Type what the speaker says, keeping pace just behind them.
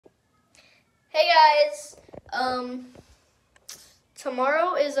Hey guys,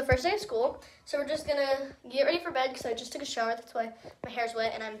 tomorrow is the first day of school, so we're just gonna get ready for bed because I just took a shower. That's why my hair's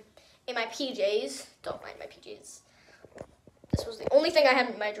wet and I'm in my PJs. Don't mind my PJs. This was the only thing I had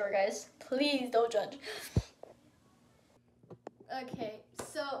in my drawer, guys. Please don't judge. Okay,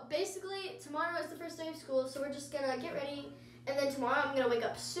 so basically tomorrow is the first day of school, so we're just gonna get ready, and then tomorrow I'm gonna wake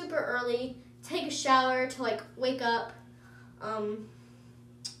up super early, take a shower to like wake up,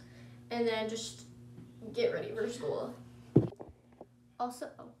 and then just get ready for school. Also,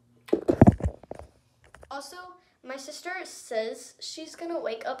 my sister says she's gonna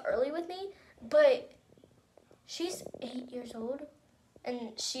wake up early with me, but she's 8 years old,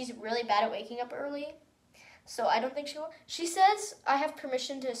 and she's really bad at waking up early, so I don't think she will. She says I have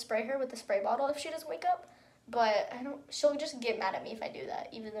permission to spray her with the spray bottle if she doesn't wake up, but she'll just get mad at me if I do that,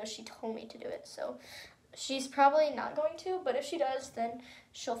 even though she told me to do it, so she's probably not going to, but if she does, then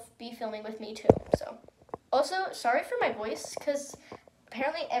she'll be filming with me too. So, also, sorry for my voice, because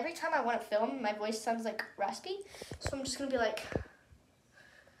apparently every time I want to film, my voice sounds like raspy. So I'm just going to be like,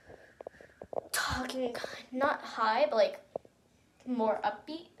 talking, not high, but like more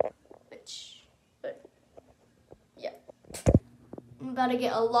upbeat, but yeah. I'm about to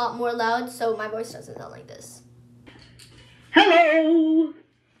get a lot more loud, so my voice doesn't sound like this. Hello!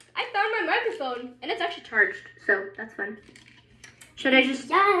 I found my microphone, and it's actually charged, so that's fun. Should I just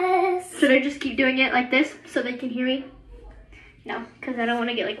keep doing it like this so they can hear me? No, because I don't want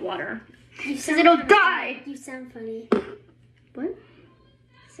to get like water. Because it'll die! You sound funny. What?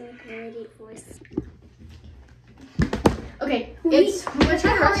 So like a really deep voice. Okay, We're trying to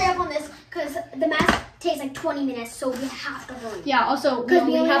hurry up on this because the math takes like 20 minutes, so we have to hurry. Yeah, also, we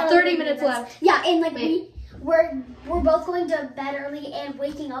only have 30 minutes left. Yeah, and like we're both going to bed early and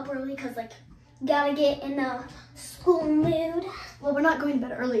waking up early because like gotta get in the school mood. Well, we're not going to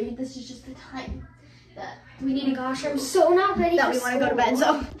bed early. This is just the time that we need to go. Gosh, I'm so not ready that for we want to go to bed.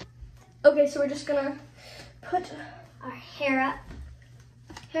 So, okay, so we're just gonna put our hair up,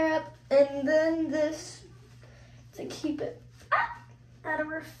 and then this to keep it out of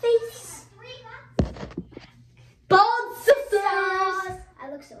her face. Bald sisters.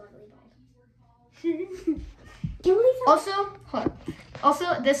 I look so ugly bald. Also, hold on.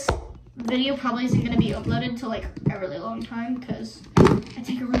 Also, this video probably isn't going to be uploaded until like a really long time because I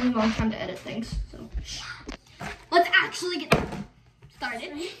take a really long time to edit things. So, let's actually get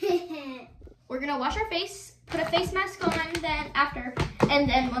started. We're going to wash our face, put a face mask on, then after, and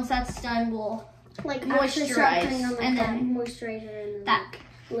then once that's done, we'll like moisturize, on, like, and then moisturizer and then that.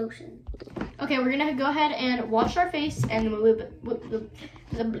 Lotion. Okay, we're going to go ahead and wash our face, and then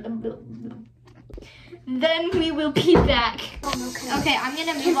we will be back. Oh, Okay, I'm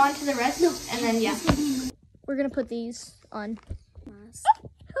gonna move on to the rest, and then yeah. We're gonna put these on.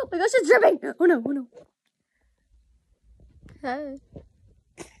 Oh my gosh, it's dripping! Oh no, oh no. Hi.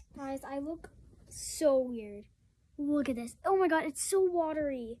 Guys, I look so weird. Look at this. Oh my god, it's so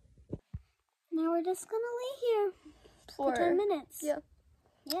watery. Now we're just gonna lay here for 10 minutes. Yeah.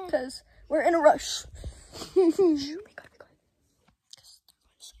 Yeah. Because we're in a rush. We gotta be quiet.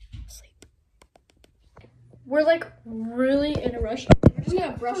 Sleep. We're like really in a rush. We're just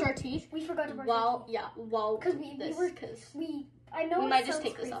gonna brush our teeth. We forgot to brush our teeth. Because I know we might just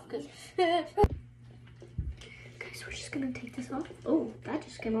take this off because guys, we're just gonna take this off. Oh, that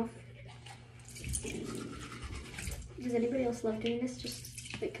just came off. Does anybody else love doing this?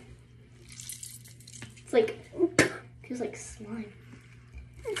 Just like it's like feels like slime.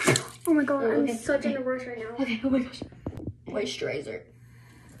 Oh my god, Okay, I'm such in a rush right now. Okay, oh my gosh. Moisturizer.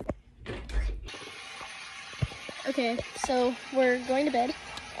 Okay, so we're going to bed,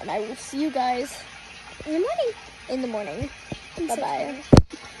 and I will see you guys In the morning. in the morning. I'm so Bye-bye. tired.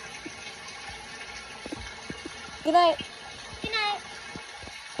 Good night. Good night.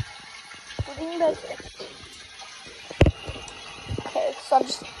 We're going to bed. Okay, so I'm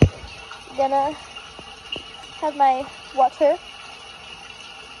just gonna have my water,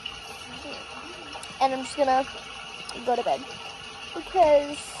 and I'm just gonna go to bed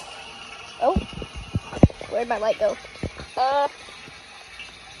because, oh, where'd my light go?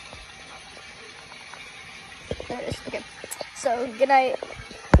 There it is. Okay, so good night.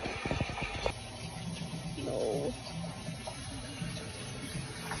 No.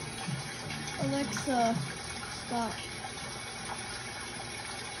 Alexa, stop.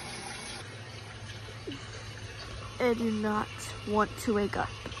 I do not want to wake up.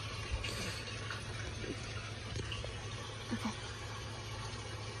 Okay.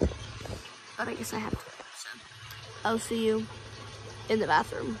 But I guess I have to. So I'll see you in the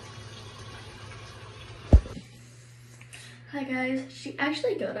bathroom. Hi guys, she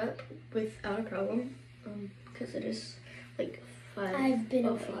actually got up without a problem, because it is like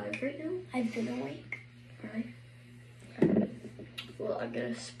 5:05 right now. I've been awake. Alright. Well, I'm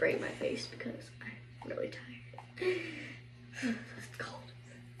gonna spray my face because I'm really tired. It's cold.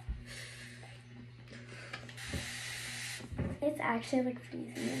 It's actually like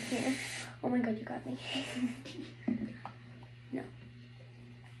freezing in here. Oh my god, you got me. No.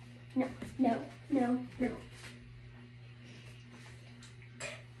 No, no, no, no.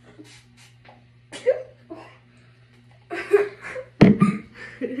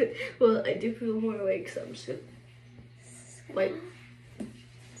 Well, I do feel more awake, so I'm just gonna wipe.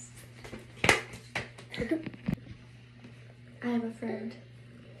 I have a friend.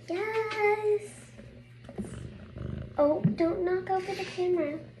 Yes. Oh, don't knock over the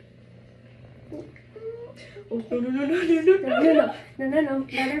camera. Oh, no. No,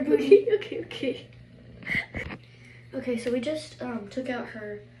 not her booty. Okay. Okay, so we just took out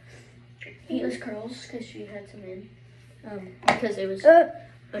her heatless curls because she had some in. Because it was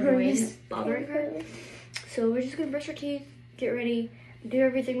annoying, bothering her. So we're just gonna brush her teeth, get ready, do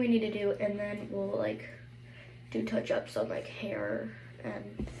everything we need to do, and then we'll like do touch-ups on like hair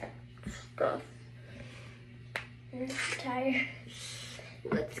and stuff. I'm tired.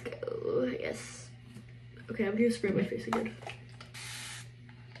 Let's go. Yes. Okay, I'm gonna spray my face again.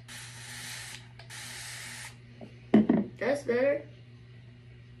 That's better.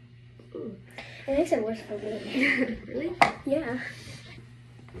 Ooh. It makes it worse for me. Really? Yeah.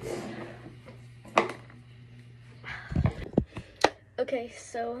 Okay,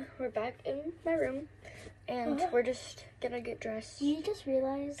 so we're back in my room, and we're just gonna get dressed. You just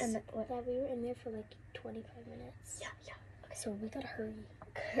realized And that we were in there for like 25 minutes. Yeah. Okay. So we gotta hurry.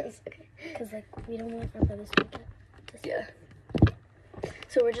 Cause like we don't want our brothers to get this. Yeah.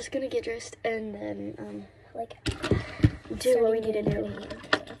 So we're just gonna get dressed and then Like do what we need to do.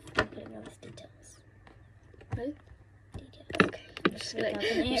 Putting all these details. Right? Details.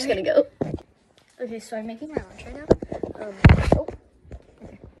 Okay. I'm just gonna go. Okay, so I'm making my lunch right now. Okay.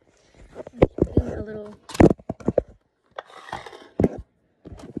 I'm making a little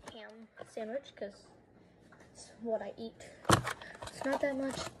ham sandwich because it's what I eat. It's not that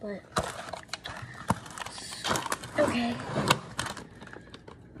much, but okay.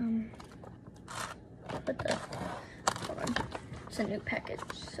 What the? Hold on. It's a new package,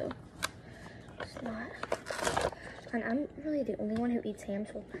 so it's not. And I'm really the only one who eats ham,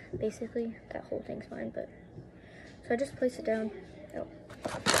 so basically that whole thing's mine. But so I just place it down. Oh.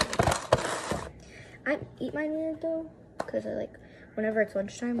 I eat mine weird though, because I like whenever it's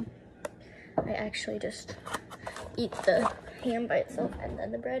lunchtime, I actually just eat the ham by itself and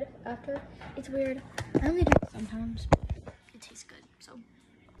then the bread after. It's weird. I only do it sometimes, but it tastes good. So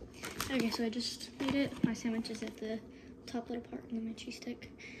okay, so I just made it. My sandwich is at the top little part, and then my cheese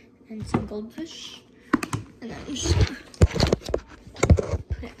stick and some goldfish. And then I'm just gonna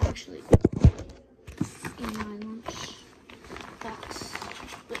put it actually in my lunch box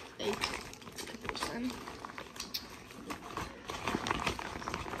with a pickles then.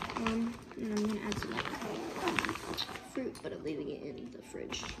 And I'm gonna add some fruit, but I'm leaving it in the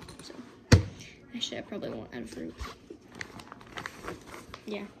fridge. So actually, I probably won't add fruit.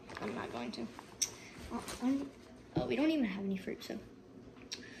 Yeah, I'm not going to. Oh, we don't even have any fruit, so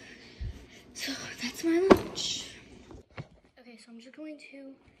that's my lunch. Okay, so I'm just going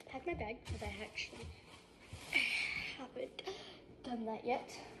to pack my bag because I actually haven't done that yet.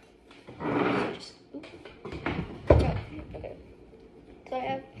 So just, okay. So I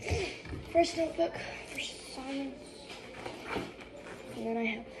have first notebook for science, and then I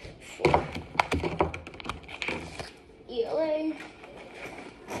have for ELA,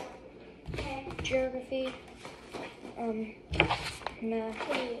 geography, math,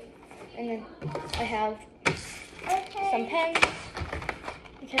 and then I have some pens,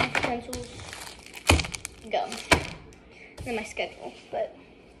 pencils, gum, and my schedule, but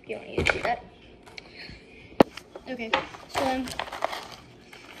you don't need to see that. Okay, so I'm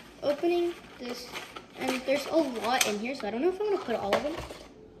opening this, and there's a lot in here, so I don't know if I want to put all of them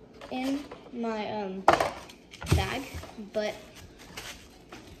in my bag, but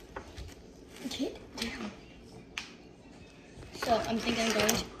get down. So I'm thinking I'm going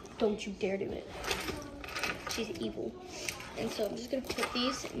to, don't you dare do it. She's evil. And so I'm just gonna put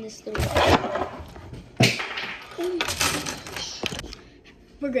these in this little, oh my gosh.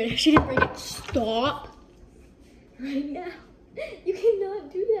 We're good, she didn't break it. Stop right now. You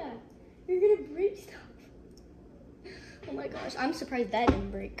cannot do that. You're gonna break stuff. Oh my gosh, I'm surprised that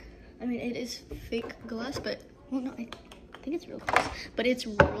didn't break. I mean, it is fake glass, but, well, no, I think it's real glass, but it's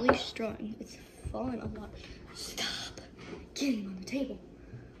really strong. It's falling a lot. Stop. getting on the table.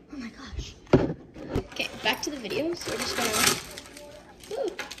 Oh my gosh. Okay, back to the video. So we're just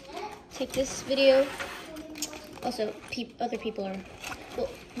gonna take this video. Also, other people are, well,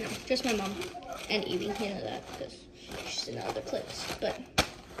 no, just my mom and Evie. You know that because she's in the other clips. But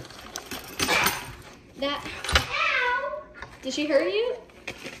that. Did she hurt you?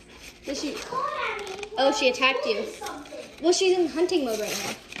 Did she? Oh, she attacked you. Well, she's in hunting mode right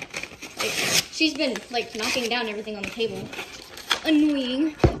now. Like, she's been like knocking down everything on the table.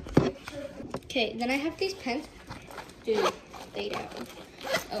 Annoying. Okay, then I have these pens. Dude, lay down.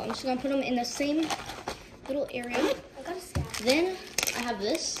 Oh, I'm just gonna put them in the same little area. Then I have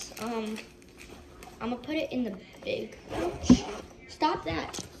this. I'm gonna put it in the big pouch. Stop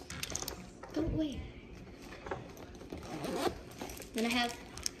that. Go away. Then I have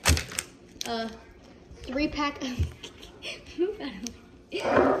a 3-pack of move out of me.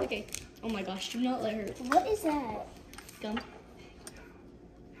 Okay. Oh my gosh, do not let her. What is that? Gum.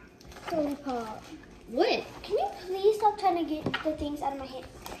 Lollipop. What? Can you please stop trying to get the things out of my hand?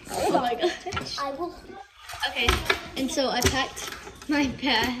 Oh my gosh. I will. Okay, and so I packed my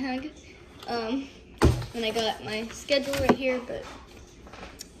bag. And I got my schedule right here, but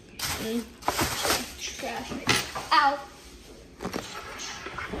trash. Ow.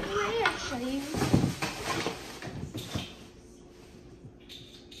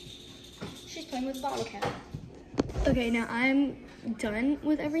 She's playing with a bottle cap. Okay, now I'm done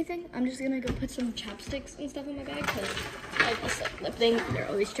with everything. I'm just gonna go put some chapsticks and stuff in my bag because I have this like lip thing. They're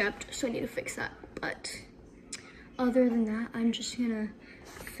always chapped, so I need to fix that. But other than that, I'm just gonna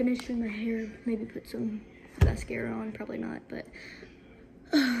finish doing my hair, maybe put some mascara on, probably not, but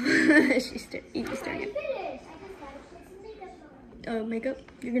Evie's staring at me. Oh, makeup?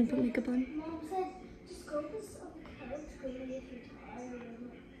 You're gonna put makeup on? Mom said, just go put some if you're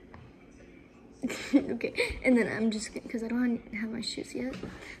tired. Okay, and then I'm just, because I don't have my shoes yet,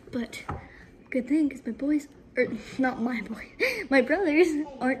 but good thing, because my boys, or not my boys, my brothers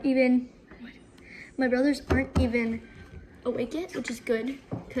aren't even awake yet, which is good,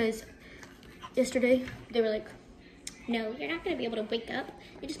 because yesterday they were like, no, you're not going to be able to wake up,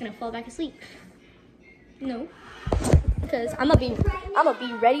 you're just going to fall back asleep. No, because I'm gonna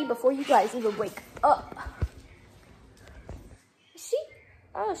be ready before you guys even wake up. See?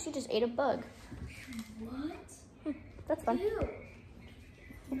 Oh, she just ate a bug. What? That's fun. Ew.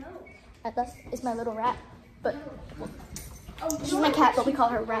 No. It's my little rat, but well, she's my cat, but we call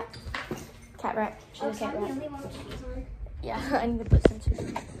her rat. Cat rat. She's a cat rat. Yeah, I need to put some shoes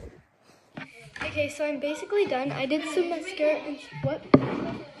on. Okay, so I'm basically done. I did some mascara and what?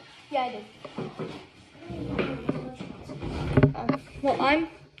 Yeah, I did. Well, I'm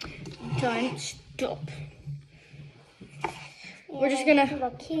done. Stop. We're just gonna.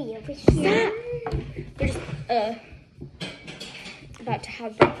 Kitty over here. We're just about to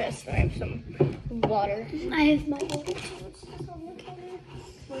have breakfast. I have some water. I have my own toast on the counter.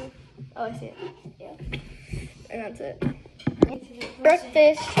 Oh, I see it. Yeah. And that's it.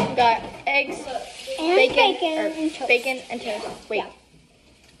 Breakfast. We got eggs, And bacon and toast. Wait. Yeah.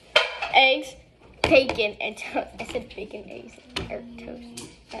 Eggs, bacon, and toast. I said bacon, eggs, or toast.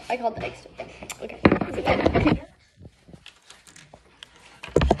 I called the eggs. Okay.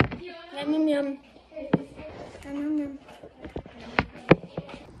 Yum, yum. Yum, yum.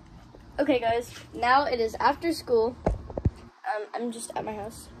 Okay, guys. Now it is after school. I'm just at my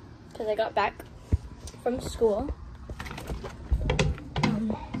house because I got back from school.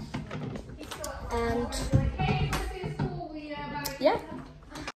 And